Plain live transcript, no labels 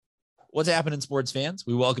What's happening, sports fans?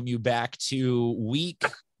 We welcome you back to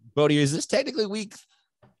Bodie, is this technically week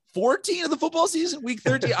 14 of the football season? Week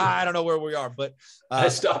 13? I don't know where we are, but I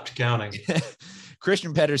stopped counting.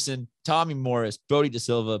 Christian Pedersen, Tommy Morris, Bodie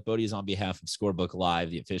DeSilva. Bodie is on behalf of Scorebook Live,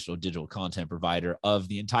 the official digital content provider of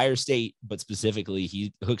the entire state, but specifically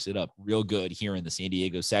he hooks it up real good here in the San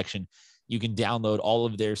Diego section. You can download all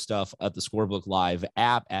of their stuff at the Scorebook Live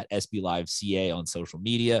app, at SB Live CA on social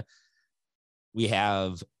media. We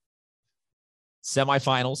have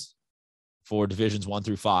semifinals for divisions 1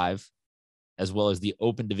 through 5, as well as the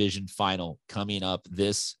open division final coming up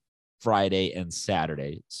this Friday and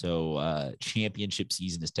Saturday. So championship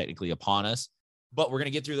season is technically upon us, but we're going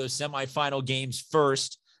to get through those semifinal games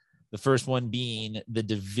first. The first one being the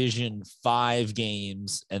Division 5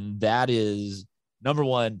 games, and that is number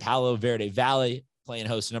 1, Palo Verde Valley playing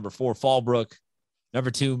host to number 4, Fallbrook. Number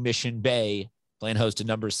 2, Mission Bay playing host to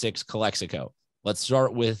number 6, Calexico. Let's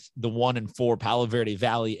start with the 1 and 4, Palo Verde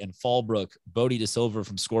Valley and Fallbrook. Bodie DeSilva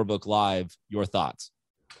from Scorebook Live, your thoughts?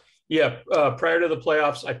 Yeah, prior to the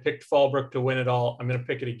playoffs, I picked Fallbrook to win it all. I'm going to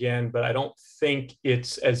pick it again, but I don't think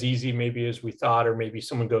it's as easy maybe as we thought, or maybe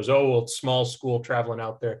someone goes, oh, well, it's small school traveling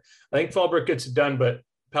out there. I think Fallbrook gets it done, but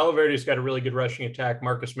Palo Verde's got a really good rushing attack.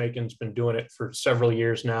 Marcus Macon's been doing it for several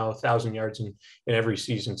years now, 1,000 yards in every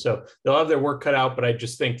season. So they'll have their work cut out, but I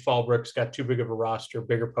just think Fallbrook's got too big of a roster,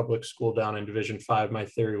 bigger public school down in Division 5, my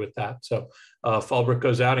theory with that. So Fallbrook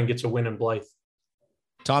goes out and gets a win in Blythe.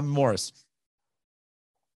 Tommy Morris.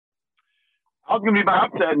 I was going to be my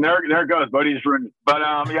upset, and there it goes. Bodie's ruined. But,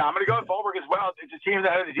 yeah, I'm going to go with Fallbrook as well. It's a team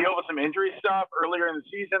that had to deal with some injury stuff earlier in the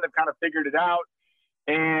season. They've kind of figured it out.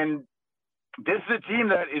 And this is a team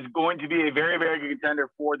that is going to be a very, very good contender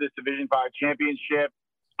for this Division 5 championship.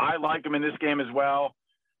 I like them in this game as well.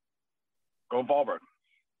 Go Fallbrook.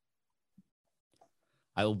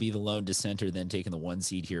 I will be the lone dissenter then, taking the 1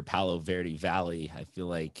 seed here, Palo Verde Valley. I feel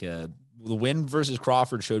like the win versus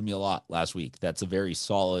Crawford showed me a lot last week. That's a very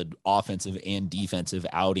solid offensive and defensive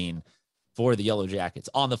outing for the Yellow Jackets.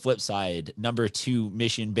 On the flip side, number 2,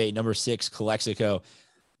 Mission Bay, number 6, Calexico.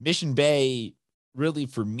 Mission Bay really,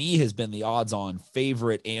 for me, has been the odds-on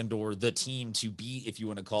favorite and or the team to beat, if you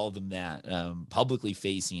want to call them that, publicly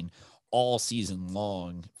facing all season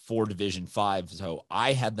long for Division 5. So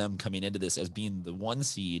I had them coming into this as being the 1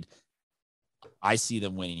 seed. I see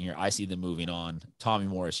them winning here. I see them moving on. Tommy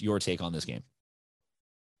Morris, your take on this game?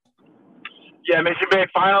 Yeah, Mission Bay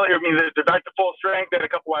finally, they're back to full strength. They had a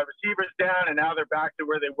couple wide receivers down, and now they're back to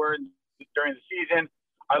where they were during the season.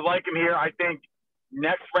 I like them here. I think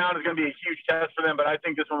next round is going to be a huge test for them, but I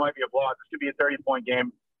think this one might be a blowout. This could be a 30-point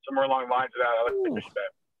game, somewhere along the lines of that. I like Mission Bay.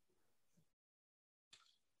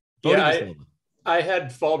 Yeah, I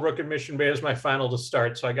had Fallbrook and Mission Bay as my final to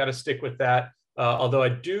start, so I got to stick with that. Although I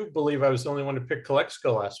do believe I was the only one to pick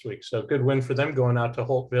Calexico last week, so good win for them going out to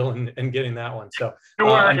Holtville and getting that one. So you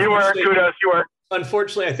were, kudos, you were.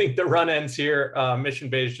 Unfortunately, I think the run ends here. Mission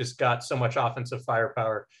Bay's just got so much offensive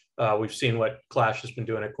firepower. We've seen what Clash has been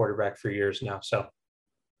doing at quarterback for years now. So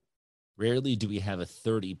rarely do we have a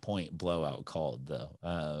 30-point blowout called,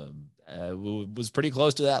 though. Was pretty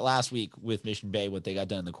close to that last week with Mission Bay, what they got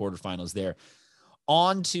done in the quarterfinals there.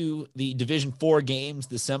 On to the Division 4 games,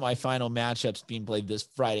 the semifinal matchups being played this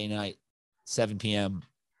Friday night, 7 p.m.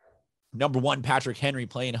 Number 1, Patrick Henry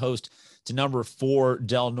playing host to number 4,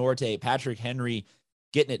 Del Norte. Patrick Henry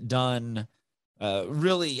getting it done,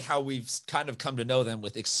 really how we've kind of come to know them,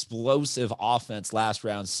 with explosive offense last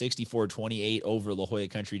round, 64-28 over La Jolla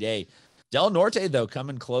Country Day. Del Norte, though,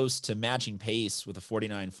 coming close to matching pace with a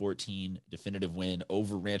 49-14 definitive win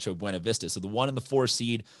over Rancho Buena Vista. So the 1 and the 4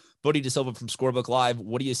 seed, Bodie DeSilva from Scorebook Live.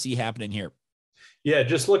 What do you see happening here? Yeah,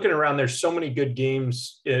 just looking around, there's so many good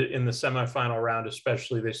games in the semifinal round,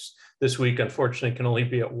 especially this week. Unfortunately, can only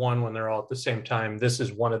be at 1 when they're all at the same time. This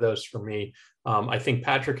is one of those for me. I think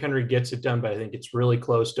Patrick Henry gets it done, but I think it's really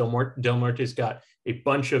close. Del Norte's got a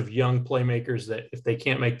bunch of young playmakers that if they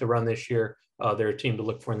can't make the run this year, they're a team to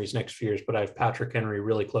look for in these next few years. But I have Patrick Henry,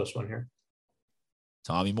 really close one here.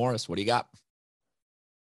 Tommy Morris, what do you got?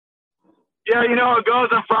 Yeah, it goes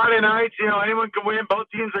on Friday nights. Anyone can win. Both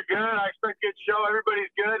teams are good. I expect a good show. Everybody's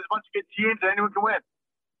good. There's a bunch of good teams. Anyone can win.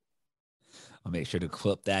 I'll make sure to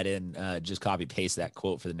clip that in, just copy paste that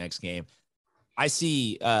quote for the next game. I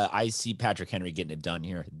see Patrick Henry getting it done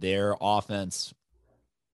here. Their offense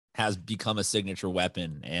has become a signature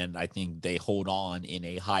weapon, and I think they hold on in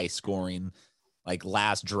a high scoring, like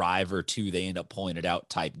last drive or two, they end up pulling it out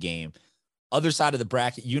type game. Other side of the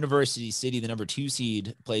bracket, University City, the number 2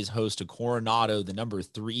 seed, plays host to Coronado, the number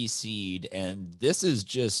 3 seed. And this is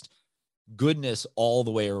just goodness all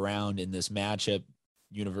the way around in this matchup.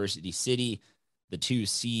 University City the 2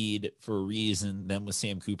 seed for a reason. Them with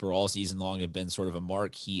Sam Cooper all season long have been sort of a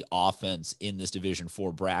marquee offense in this Division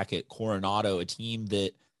 4 bracket. Coronado, a team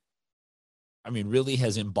that, I mean, really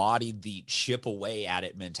has embodied the chip away at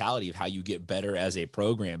it mentality of how you get better as a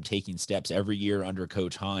program, taking steps every year under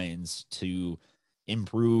Coach Hines to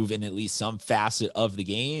improve in at least some facet of the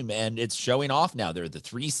game. And it's showing off now. They're the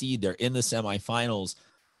 3 seed. They're in the semifinals.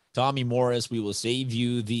 Tommy Morris, we will save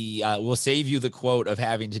you the quote of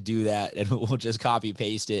having to do that, and we'll just copy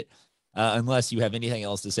paste it unless you have anything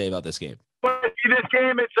else to say about this game. But in this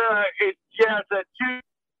game, it's a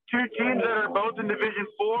two teams that are both in Division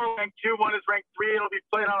 4, ranked 2. One is ranked 3. It'll be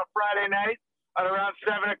played on a Friday night at around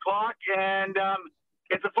 7 o'clock, and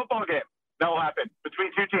it's a football game that will happen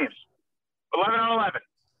between 2 teams. 11 on 11.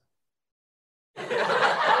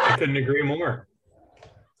 I couldn't agree more.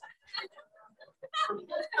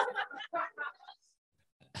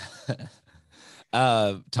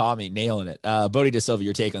 Tommy, nailing it. Bodie DeSilva,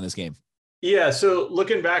 your take on this game? Yeah, so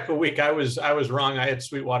looking back a week, I was wrong. I had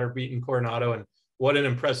Sweetwater beating Coronado, and what an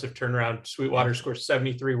impressive turnaround. Sweetwater scores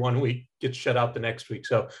 73 one week, gets shut out the next week.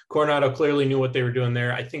 So Coronado clearly knew what they were doing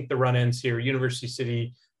there. I think the run ends here. University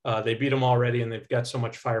City, they beat them already, and they've got so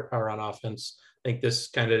much firepower on offense. I think this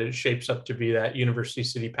kind of shapes up to be that University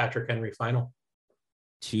City Patrick Henry final.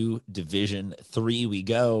 To Division 3 we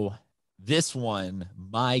go. This one,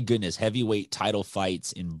 my goodness, heavyweight title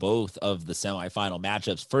fights in both of the semifinal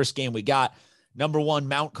matchups. First game we got, number 1,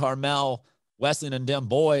 Mount Carmel, Wesleyan and them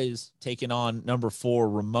boys taking on number 4,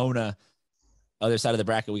 Ramona. Other side of the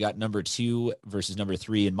bracket, we got number 2 versus number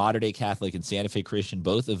 3 in Mater Dei Catholic and Santa Fe Christian.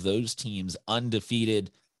 Both of those teams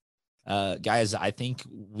undefeated. Guys, I think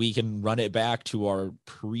we can run it back to our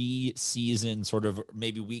pre-season sort of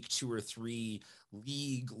maybe week 2 or 3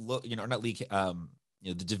 league look, not league,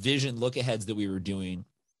 the division look aheads that we were doing.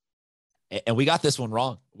 And we got this one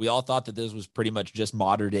wrong. We all thought that this was pretty much just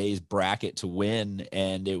Mater Dei's bracket to win,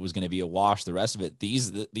 and it was going to be a wash. The rest of it,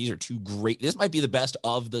 these are 2 great. This might be the best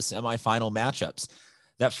of the semifinal matchups.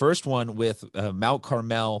 That first one with Mount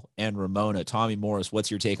Carmel and Ramona. Tommy Morris, what's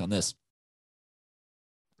your take on this?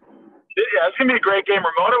 Yeah, it's going to be a great game.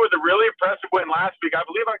 Ramona with a really impressive win last week. I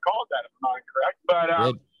believe I called that, if I'm not incorrect.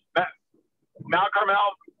 But Mount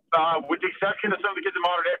Carmel, with the exception of some of the kids in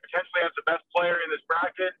Mater Dei, potentially has the best player in this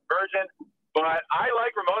bracket version. But I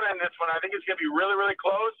like Ramona in this one. I think it's going to be really, really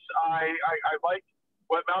close. I like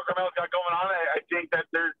what Mount Carmel's got going on. I think that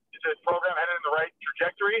it's a program headed in the right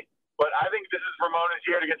trajectory. But I think this is Ramona's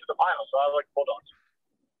year to get to the final. So I like the Bulldogs.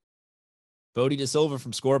 Bodie DeSilva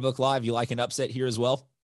from Scorebook Live. You like an upset here as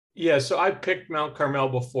well? Yeah, so I picked Mount Carmel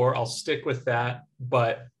before. I'll stick with that.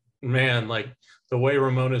 But, man, like the way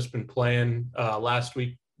Ramona's been playing last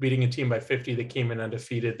week, beating a team by 50 that came in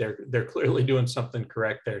undefeated, they're clearly doing something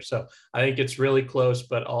correct there. So I think it's really close,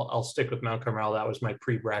 but I'll stick with Mount Carmel. That was my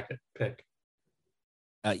pre-bracket pick.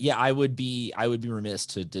 Yeah, I would be remiss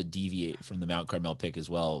to deviate from the Mount Carmel pick as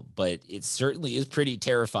well, but it certainly is pretty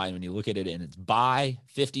terrifying when you look at it, and it's by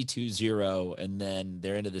 52-0, and then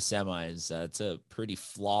they're into the semis. It's a pretty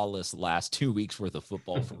flawless last 2 weeks worth of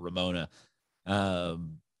football for Ramona.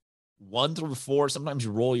 1 through 4, sometimes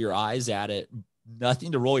you roll your eyes at it.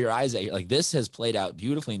 Nothing to roll your eyes at. Like, this has played out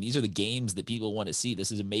beautifully, and these are the games that people want to see.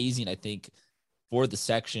 This is amazing, I think, for the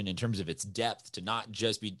section in terms of its depth to not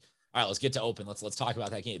just be, all right, let's get to open. Let's talk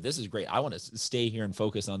about that game. This is great. I want to stay here and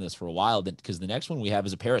focus on this for a while, because the next one we have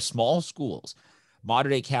is a pair of small schools. Mater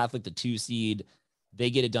Dei Catholic, the 2 seed, they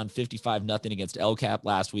get it done 55-0 against El Cap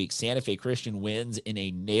last week. Santa Fe Christian wins in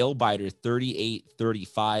a nail biter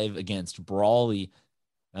 38-35 against Brawley.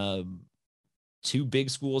 2 big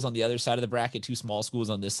schools on the other side of the bracket, 2 small schools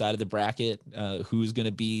on this side of the bracket. Who's going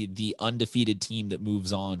to be the undefeated team that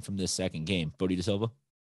moves on from this second game? Bodie DeSilva?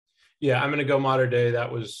 Yeah, I'm going to go Mater Dei.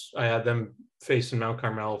 I had them facing Mount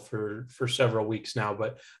Carmel for several weeks now,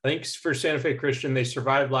 but I think for Santa Fe Christian, they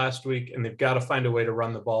survived last week, and they've got to find a way to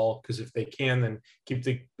run the ball, because if they can, then keep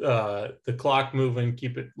the clock moving,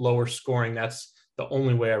 keep it lower scoring. That's the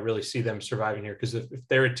only way I really see them surviving here, because if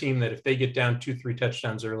they're a team that if they get down 2-3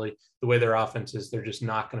 touchdowns early, the way their offense is, they're just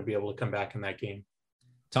not going to be able to come back in that game.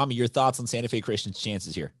 Tommy, your thoughts on Santa Fe Christian's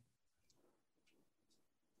chances here?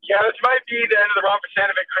 Yeah, this might be the end of the run for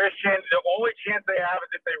Santa Fe Christian. The only chance they have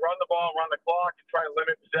is if they run the ball, run the clock, and try to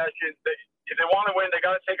limit possessions. If they want to win, they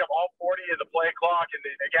got to take up all 40 of the play clock. And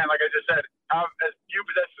again, like I just said, have as few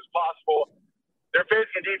possessions as possible. They're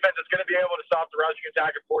facing a defense that's going to be able to stop the rushing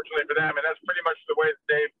attack, unfortunately, for them. And that's pretty much the way that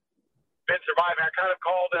they've been surviving. I kind of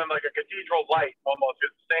call them like a cathedral light almost.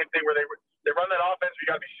 It's the same thing where they run that offense.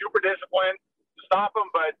 You got to be super disciplined to stop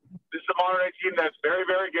them. But this is a Mater Dei team that's very,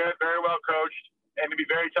 very good, very well coached, and to be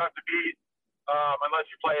very tough to beat. unless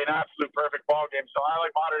you play an absolute perfect ball game. So I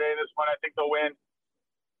like Mater Dei in this one. I think they'll win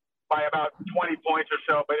by about 20 points or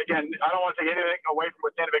so. But again, I don't want to take anything away from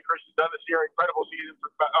what Santa Fe Christian's done this year. Incredible season for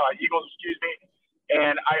Eagles,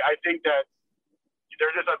 And I think that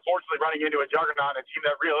they're just unfortunately running into a juggernaut, a team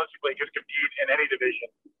that realistically could compete in any division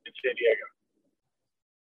in San Diego.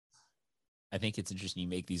 I think it's interesting you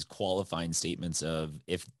make these qualifying statements of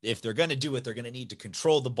if they're going to do it, they're going to need to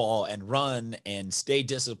control the ball and run and stay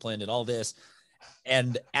disciplined and all this.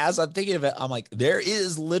 And as I'm thinking of it, I'm like, there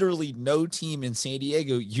is literally no team in San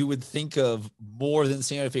Diego you would think of more than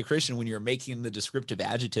Santa Fe Christian when you're making the descriptive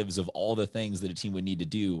adjectives of all the things that a team would need to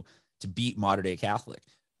do to beat Mater Dei Catholic.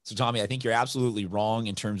 So, Tommy, I think you're absolutely wrong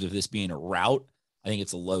in terms of this being a rout. I think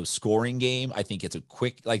it's a low scoring game. I think it's a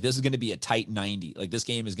quick, like this is going to be a tight 90. Like this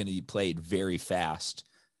game is going to be played very fast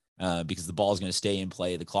because the ball is going to stay in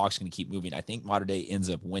play. The clock's going to keep moving. I think Mater Dei ends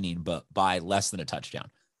up winning, but by less than a touchdown.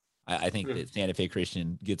 I think that Santa Fe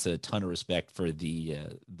Christian gets a ton of respect for the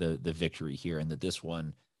victory here, and that this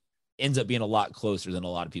one ends up being a lot closer than a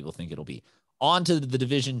lot of people think it'll be. On to the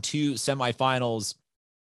Division II semifinals.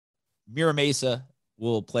 Mira Mesa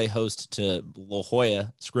will play host to La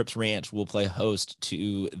Jolla. Scripps Ranch will play host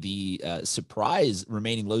to the surprise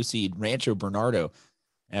remaining low seed Rancho Bernardo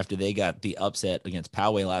after they got the upset against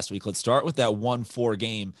Poway last week. Let's start with that 1-4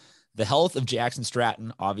 game. The health of Jackson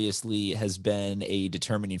Stratton obviously has been a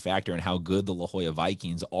determining factor in how good the La Jolla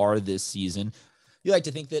Vikings are this season. You like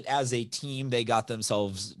to think that as a team, they got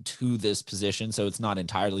themselves to this position, so it's not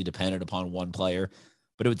entirely dependent upon one player.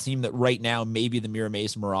 But it would seem that right now, maybe the Mira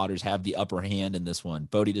Mesa Marauders have the upper hand in this one.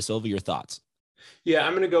 Bodie De Silva, your thoughts? Yeah,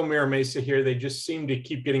 I'm going to go Mira Mesa here. They just seem to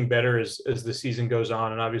keep getting better as the season goes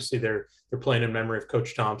on, and obviously they're playing in memory of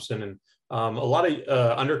Coach Thompson, and a lot of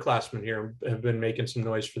underclassmen here have been making some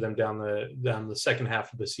noise for them down the second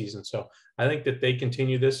half of the season. So I think that they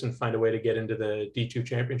continue this and find a way to get into the D2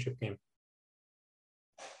 championship game.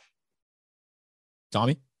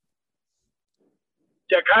 Tommy?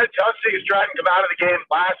 Yeah, kind of tough seeing Stratton come out of the game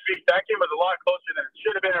last week. That game was a lot closer than it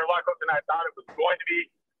should have been, or a lot closer than I thought it was going to be.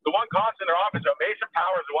 The one constant in their offense, Mason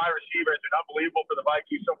Powers, the wide receiver, has been unbelievable for the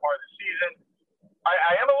Vikings so far this season.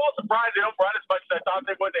 I am a little surprised they don't run as much as I thought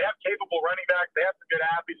they would. They have capable running backs. They have some good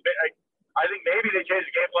athletes. I think maybe they changed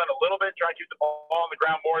the game plan a little bit, try to keep the ball on the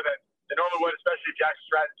ground more than they normally would, especially if Jackson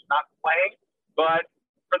Stratton's not playing. But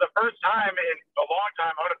for the first time in a long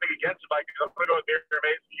time, I'm going to pick against the Vikings. I'm going to go with Mira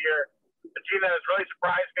Mesa here. The team that has really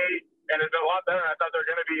surprised me and has been a lot better than I thought they were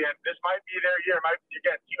going to be. And this might be their year. Might be,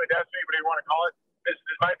 again, team of destiny, whatever you want to call it. This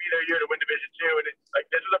might be their year to win Division II. And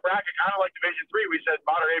this is a bracket kind of like Division III. We said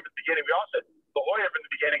Mater Dei at the beginning. We all said La Jolla from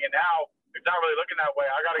the beginning, and now it's not really looking that way.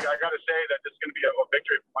 I gotta say that this is going to be a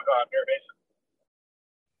victory for Mira Mesa.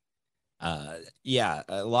 Yeah,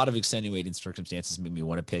 a lot of extenuating circumstances make me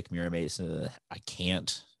want to pick Mira Mesa. I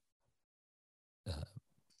can't. I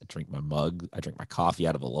drink my coffee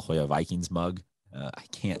out of a La Jolla Vikings mug. I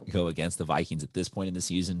can't go against the Vikings at this point in the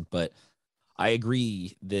season, but I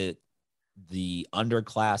agree that the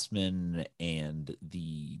underclassmen and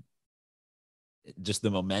just the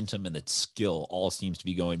momentum and the skill all seems to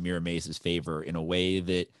be going Mira Mesa's favor in a way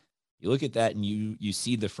that you look at that and you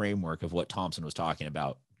see the framework of what Thompson was talking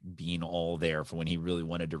about being all there for when he really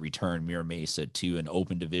wanted to return Mira Mesa to an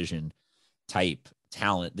open division type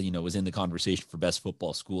talent that, was in the conversation for best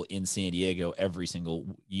football school in San Diego every single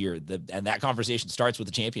year. And that conversation starts with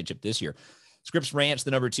the championship this year. Scripps Ranch,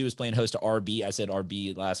 the number 2, is playing host to RB. I said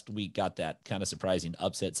RB last week, got that kind of surprising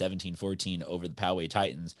upset 17-14 over the Poway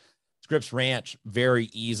Titans. Scripps Ranch very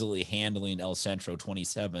easily handling El Centro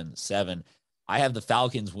 27-7. I have the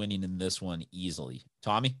Falcons winning in this one easily.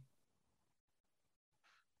 Tommy?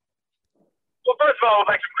 Well, first of all,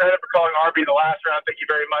 I'd like some credit for calling RB the last round. Thank you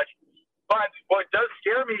very much. But what does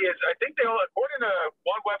scare me is I think according to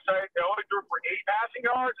one website, they only threw for 8 passing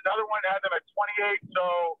yards. Another one had them at 28.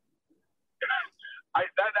 So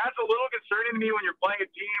that's a little concerning to me when you're playing a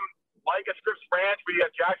team like a Scripps Ranch where you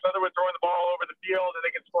have Jack Sutherland throwing the ball over the field and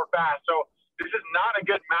they can score fast. So this is not a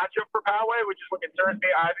good matchup for Poway, which is what concerns me.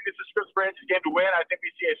 I think this is Scripps Ranch's game to win. I think we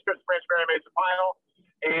see a Scripps Ranch Mira Mesa final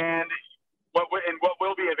and what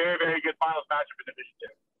will be a very, very good finals matchup in Division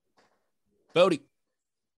II. Bodie.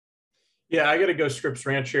 Yeah, I got to go Scripps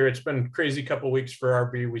Ranch here. It's been a crazy couple of weeks for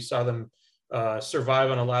RB. We saw them survive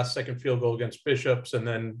on a last-second field goal against Bishops, and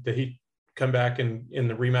then the Heat come back in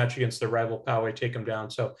the rematch against their rival Poway, take them down.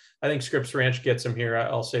 So I think Scripps Ranch gets them here.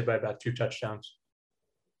 I'll say by about 2 touchdowns.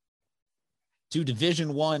 To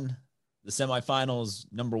Division I, the semifinals,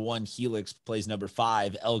 number 1 Helix plays number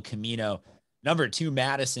 5 El Camino. Number 2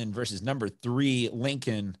 Madison versus number 3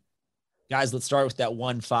 Lincoln. Guys, let's start with that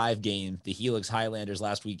 1-5 game. The Helix Highlanders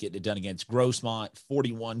last week getting it done against Grossmont,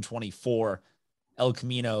 41-24. El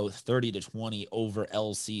Camino, 30-20 over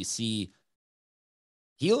LCC.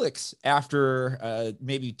 Helix, after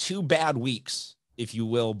maybe 2 bad weeks, if you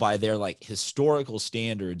will, by their like historical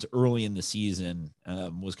standards early in the season,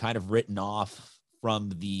 was kind of written off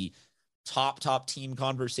from the top team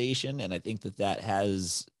conversation. And I think that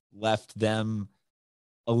has left them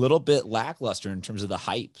a little bit lackluster in terms of the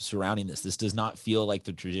hype surrounding this. This does not feel like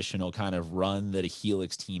the traditional kind of run that a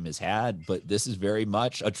Helix team has had, but this is very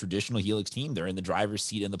much a traditional Helix team. They're in the driver's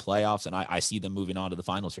seat in the playoffs, and I see them moving on to the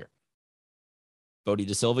finals here. Bodie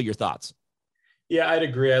De Silva, your thoughts? Yeah, I'd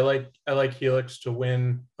agree. I like Helix to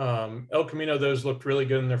win. El Camino, those looked really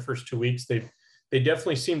good in their first 2 weeks. They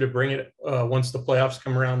definitely seem to bring it once the playoffs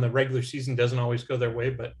come around. The regular season doesn't always go their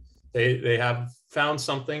way, but they have found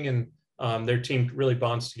something, and their team really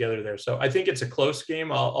bonds together there. So I think it's a close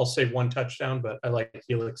game. I'll say 1 touchdown, but I like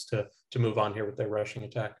Helix to move on here with their rushing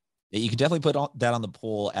attack. Yeah, you could definitely put that on the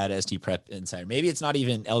poll at ST Prep Insider. Maybe it's not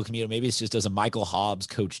even El Camino. Maybe it's just, does a Michael Hobbs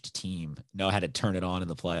coached team know how to turn it on in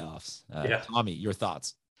the playoffs? Tommy, your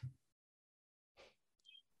thoughts?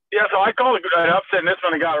 Yeah, so I called an upset in this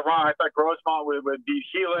one and got it wrong. I thought Grossmont would beat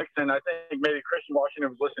Helix, and I think maybe Christian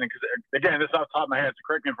Washington was listening because, again, this is off the top of my head, so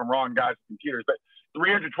correct me if I'm wrong, guys, computers, but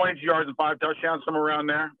 322 yards and 5 touchdowns, somewhere around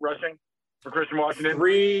there, rushing for Christian Washington.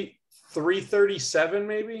 337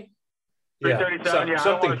 maybe? 337, yeah.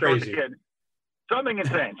 Something crazy. Something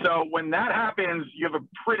insane. So when that happens, you have a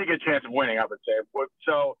pretty good chance of winning, I would say.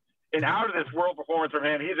 So an out-of-this-world performance from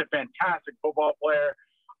him. He's a fantastic football player.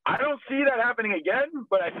 I don't see that happening again,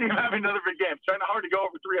 but I see him having another big game. It's trying hard to go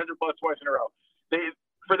over 300-plus twice in a row.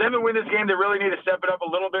 For them to win this game, they really need to step it up a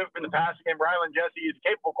little bit in the passing game. Rylan Jesse is a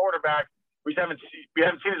capable quarterback. We haven't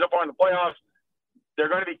seen it so far in the playoffs. They're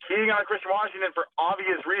going to be keying on Christian Washington for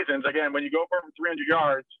obvious reasons. Again, when you go for 300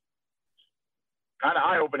 yards, kind of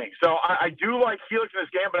eye-opening. So I do like Helix in this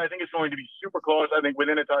game, but I think it's going to be super close. I think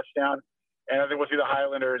within a touchdown, and I think we'll see the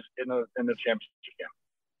Highlanders in the championship game.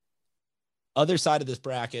 Other side of this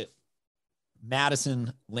bracket,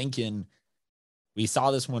 Madison, Lincoln. We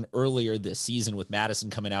saw this one earlier this season with Madison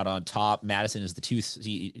coming out on top. Madison is the 2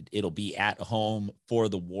 seed. It'll be at home for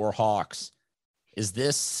the Warhawks. Is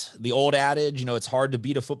this the old adage, it's hard to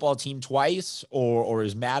beat a football team twice, or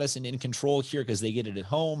is Madison in control here because they get it at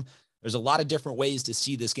home? There's a lot of different ways to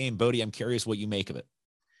see this game. Bodie, I'm curious what you make of it.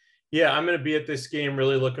 Yeah, I'm going to be at this game.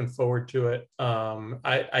 Really looking forward to it.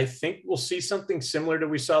 I think we'll see something similar to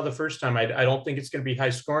we saw the first time. I don't think it's going to be high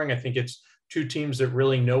scoring. I think it's 2 teams that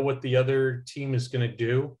really know what the other team is going to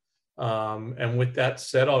do. And with that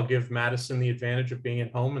said, I'll give Madison the advantage of being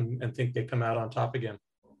at home and think they come out on top again.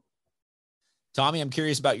 Tommy, I'm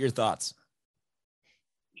curious about your thoughts.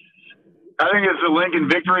 I think it's a Lincoln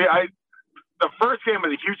victory. The first game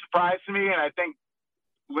was a huge surprise to me, and I think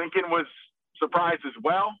Lincoln was surprised as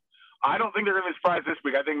well. I don't think they're going to be surprised this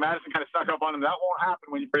week. I think Madison kind of stuck up on them. That won't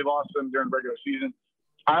happen when you pretty lost them during the regular season.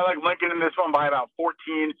 I like Lincoln in this one by about 14.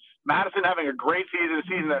 Madison having a great season, a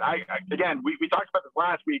season that we talked about this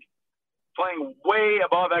last week, playing way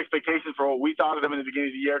above expectations for what we thought of them in the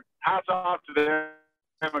beginning of the year. Hats off to them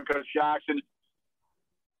and Coach Jackson.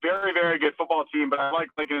 Very, very good football team, but I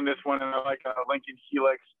like Lincoln in this one, and I like Lincoln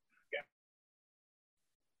Helix.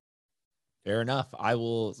 Fair enough. I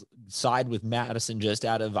will side with Madison just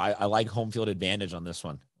out of I like home field advantage on this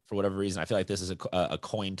one for whatever reason. I feel like this is a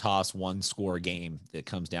coin toss, 1-score game that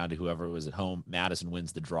comes down to whoever was at home. Madison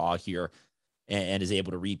wins the draw here and is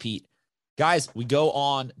able to repeat. Guys, we go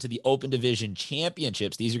on to the Open Division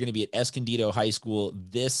Championships. These are going to be at Escondido High School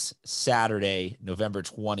this Saturday, November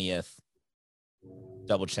 20th.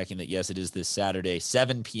 Double checking that, yes, it is this Saturday,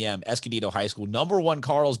 7 p.m. Escondido High School. Number 1,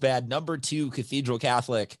 Carlsbad. Number 2, Cathedral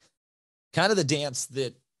Catholic. Kind of the dance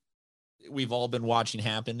that we've all been watching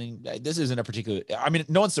happen. And this isn't a particular,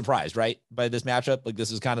 no one's surprised, right, by this matchup. Like,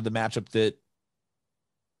 this is kind of the matchup that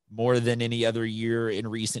more than any other year in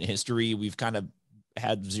recent history, we've kind of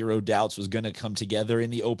had zero doubts was going to come together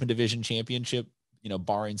in the Open Division Championship,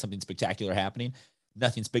 barring something spectacular happening.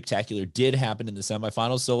 Nothing spectacular did happen in the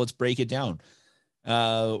semifinals. So let's break it down.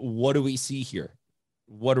 What do we see here?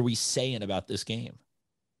 What are we saying about this game?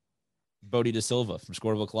 Bodie De Silva from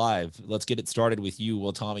Scorebook Live. Let's get it started with you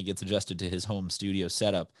while Tommy gets adjusted to his home studio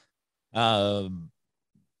setup. I'm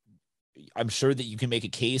sure that you can make a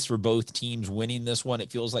case for both teams winning this one.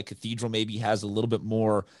 It feels like Cathedral maybe has a little bit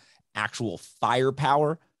more actual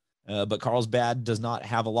firepower, but Carlsbad does not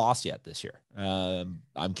have a loss yet this year.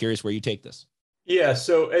 I'm curious where you take this. Yeah,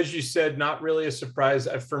 so as you said, not really a surprise.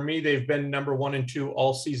 For me, they've been number 1 and 2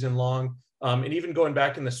 all season long. And even going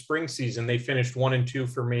back in the spring season, they finished 1 and 2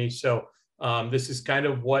 for me. So This is kind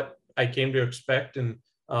of what I came to expect. And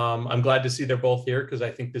I'm glad to see they're both here because I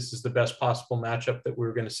think this is the best possible matchup that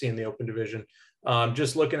we're going to see in the Open Division.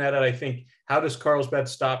 Just looking at it, I think, how does Carlsbad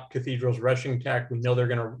stop Cathedral's rushing attack? We know they're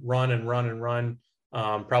going to run and run and run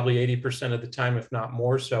probably 80% of the time, if not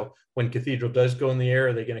more. So when Cathedral does go in the air,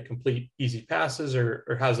 are they going to complete easy passes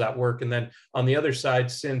or how's that work? And then on the other side,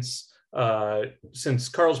 since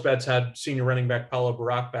Carlsbad's had senior running back Paulo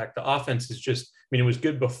Barak back, the offense is just, I mean, it was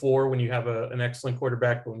good before when you have an excellent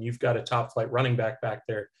quarterback, but when you've got a top flight running back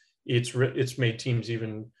there, it's made teams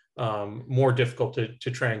even more difficult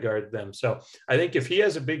to try and guard them. So I think if he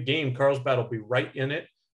has a big game, Carlsbad will be right in it.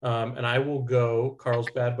 And I will go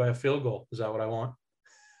Carlsbad by a field goal. Is that what I want?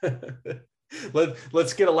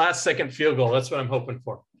 Let's get a last second field goal. That's what I'm hoping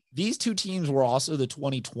for. These two teams were also the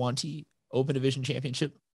 2020 Open Division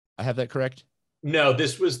Championship. I have that correct? No,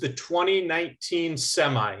 this was the 2019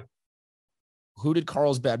 semi. Who did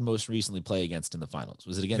Carlsbad most recently play against in the finals?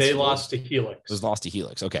 Was it against? They lost to Helix. It was lost to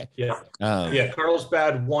Helix. Okay. Yeah.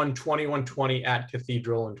 Carlsbad won 21-20 at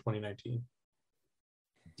Cathedral in 2019.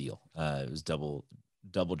 Deal. It was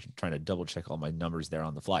trying to double check all my numbers there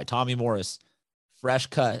on the fly. Tommy Morris, fresh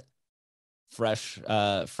cut, fresh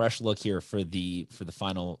look here for the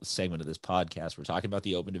final segment of this podcast. We're talking about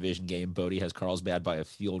the Open Division game. Bodie has Carlsbad by a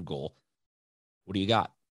field goal. What do you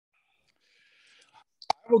got?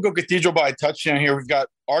 I will go Cathedral by a touchdown here. We've got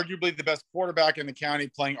arguably the best quarterback in the county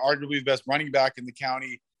playing arguably the best running back in the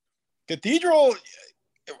county. Cathedral,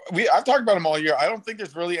 I've talked about them all year. I don't think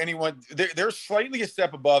there's really anyone. They're slightly a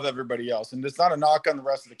step above everybody else, and it's not a knock on the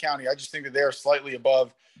rest of the county. I just think that they're slightly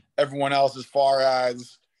above everyone else as far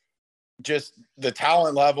as just the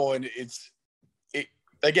talent level. And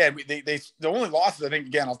again, the only losses, I think,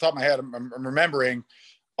 again, off the top of my head, I'm remembering,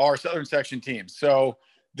 are Southern Section teams. So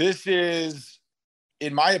this is,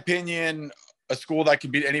 in my opinion, a school that can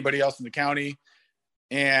beat anybody else in the county.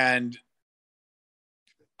 And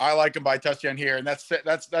I like them by touchdown here. And that's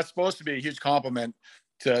supposed to be a huge compliment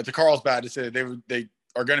to Carlsbad to say that they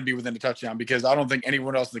are going to be within a touchdown, because I don't think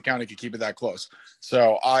anyone else in the county could keep it that close.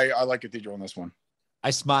 So I like Cathedral on this one. I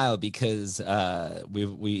smile because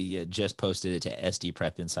we just posted it to SD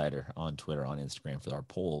Prep Insider on Twitter, on Instagram for our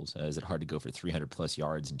polls. Is it hard to go for 300 plus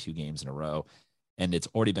yards in 2 games in a row? And it's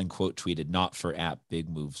already been quote tweeted, not for app Big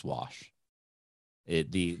Moves Wash.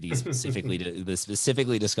 The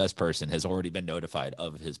specifically discussed person has already been notified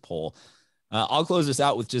of his poll. I'll close this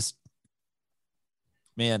out with just,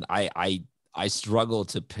 man, I struggle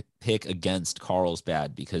to pick against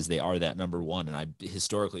Carlsbad because they are that number one. And I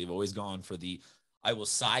historically have always gone for I will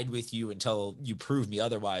side with you until you prove me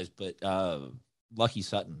otherwise. But Lucky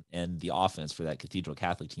Sutton and the offense for that Cathedral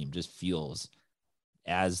Catholic team just feels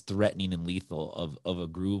as threatening and lethal of a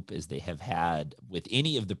group as they have had with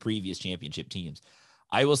any of the previous championship teams.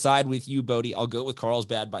 I will side with you, Bodie. I'll go with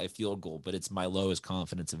Carlsbad by a field goal, but it's my lowest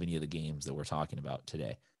confidence of any of the games that we're talking about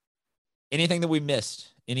today. Anything that we missed?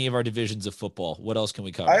 Any of our divisions of football? What else can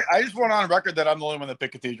we cover? I just want on record that I'm the only one that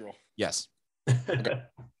picked Cathedral. Yes. Okay.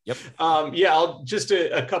 Yep. I'll just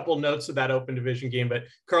a couple notes of that Open Division game, but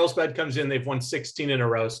Carlsbad comes in, they've won 16 in a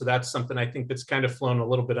row. So that's something I think that's kind of flown a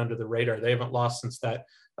little bit under the radar. They haven't lost since that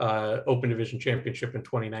Open Division championship in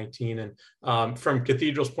 2019. And from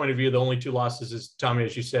Cathedral's point of view, the only 2 losses is, Tommy,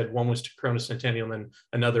 as you said, one was to Corona Centennial and then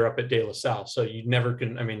another up at De La Salle. So you never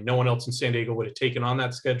can, no one else in San Diego would have taken on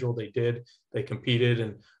that schedule. They did, they competed.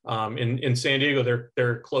 And in San Diego,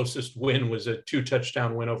 their closest win was a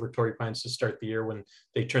 2-touchdown win over Torrey Pines to start the year when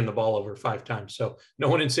they turned the ball over 5 times. So no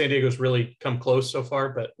one in San Diego's really come close so far,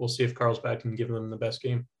 but we'll see if Carlsbad can give them the best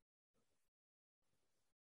game.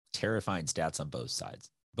 Terrifying stats on both sides.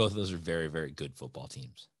 Both of those are very, very good football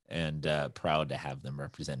teams, and proud to have them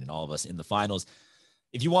representing all of us in the finals.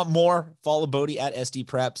 If you want more, follow Bodie at SD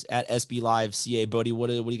Preps, at SB Live CA. Bodie, what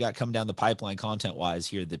do you got coming down the pipeline content-wise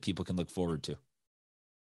here that people can look forward to?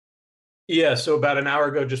 Yeah, so about an hour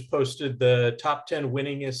ago, just posted the top 10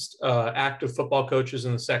 winningest active football coaches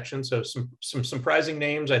in the section. So some surprising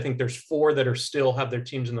names. I think there's 4 that are still have their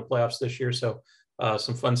teams in the playoffs this year. So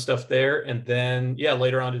some fun stuff there. And then,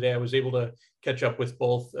 later on today, I was able to catch up with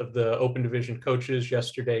both of the Open Division coaches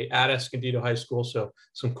yesterday at Escondido High School. So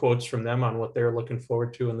some quotes from them on what they're looking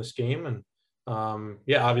forward to in this game. And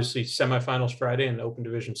obviously semifinals Friday and Open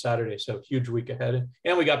Division Saturday. So huge week ahead.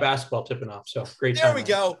 And we got basketball tipping off. So great time. There we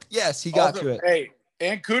go. Yes, he got to it. Hey,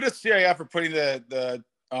 and kudos to CIF for putting the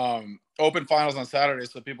Open Finals on Saturday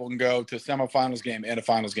so people can go to semifinals game and a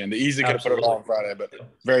finals game. They easily could have put it all on Friday, but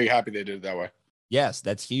very happy they did it that way. Yes,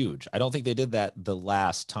 that's huge. I don't think they did that the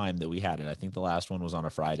last time that we had it. I think the last one was on a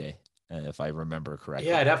Friday, if I remember correctly.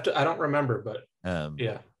 Yeah, I don't remember, but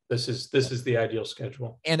This is the ideal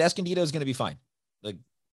schedule. And Escondido is going to be fine. Like,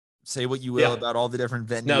 say what you will about all the different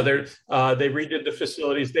venues. No, they redid the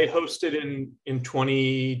facilities. They hosted in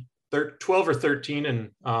 2012 or 13,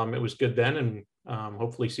 and it was good then. And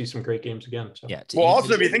hopefully see some great games again. So yeah. Well,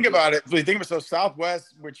 also, if you think about it, so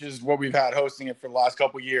Southwest, which is what we've had hosting it for the last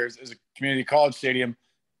couple of years, is a community college stadium.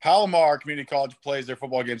 Palomar Community College plays their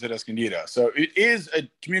football games at Escondido. So it is a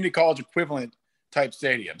community college equivalent type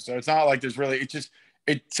stadium. So it's not like there's really,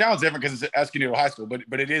 it sounds different because it's at Escondido High School,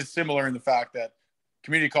 but it is similar in the fact that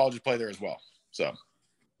community colleges play there as well. So,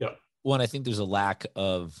 yeah. One, I think there's a lack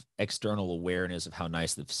of external awareness of how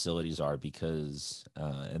nice the facilities are because,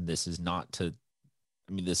 and this is not to,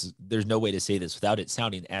 I mean, there's no way to say this without it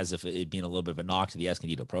sounding as if it being a little bit of a knock to the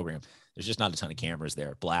Escondido program. There's just not a ton of cameras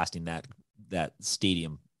there blasting that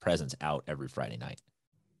stadium presence out every Friday night.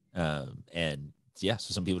 And yeah,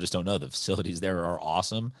 so some people just don't know the facilities there are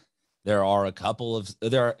awesome. There are a couple of,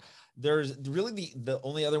 there's really the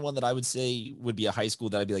only other one that I would say would be a high school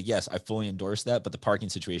that I'd be like, yes, I fully endorse that, but the parking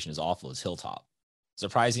situation is awful, is Hilltop.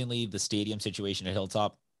 Surprisingly, the stadium situation at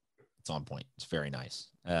Hilltop, it's on point. It's very nice.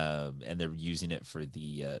 And they're using it for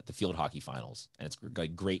the field hockey finals, and it's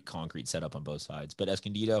like great concrete setup on both sides. But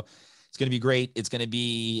Escondido, it's going to be great. It's going to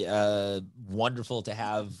be wonderful to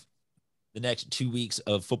have the next 2 weeks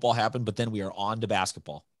of football happen, but then we are on to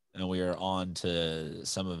basketball, and we are on to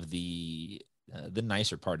some of the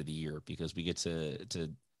nicer part of the year because we get to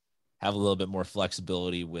have a little bit more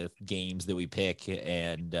flexibility with games that we pick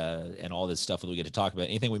and all this stuff that we get to talk about.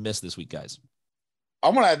 Anything we missed this week, guys? I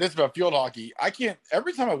want to add this about field hockey. I can't,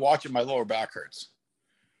 every time I watch it, my lower back hurts.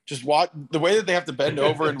 Just watch the way that they have to bend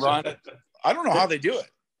over and run. I don't know how they do it.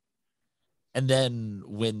 And then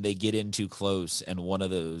when they get in too close and one of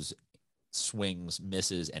those swings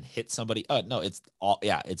misses and hits somebody,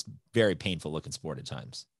 it's very painful looking sport at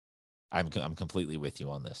times. I'm completely with you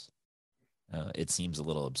on this. It seems a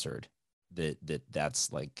little absurd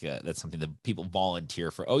that's like that's something that people volunteer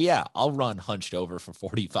for. Oh yeah, I'll run hunched over for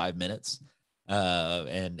 45 minutes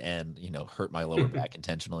and hurt my lower back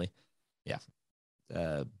intentionally. Yeah.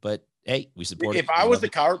 But hey, we support If I was a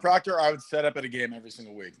chiropractor, I would set up at a game every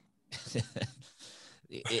single week.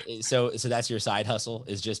 So that's your side hustle,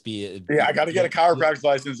 is just I got to get a chiropractic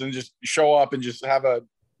license and just show up and just have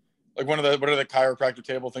what are the chiropractor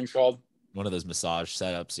table things called? One of those massage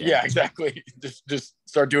setups. Yeah, exactly. Just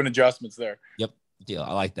start doing adjustments there. Yep. Deal.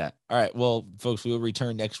 I like that. All right. Well, folks, we will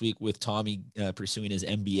return next week with Tommy pursuing his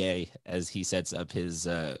MBA as he sets up his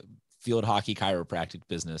field hockey chiropractic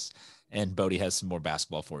business. And Bodie has some more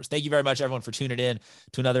basketball for us. Thank you very much, everyone, for tuning in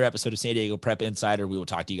to another episode of San Diego Prep Insider. We will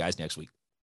talk to you guys next week.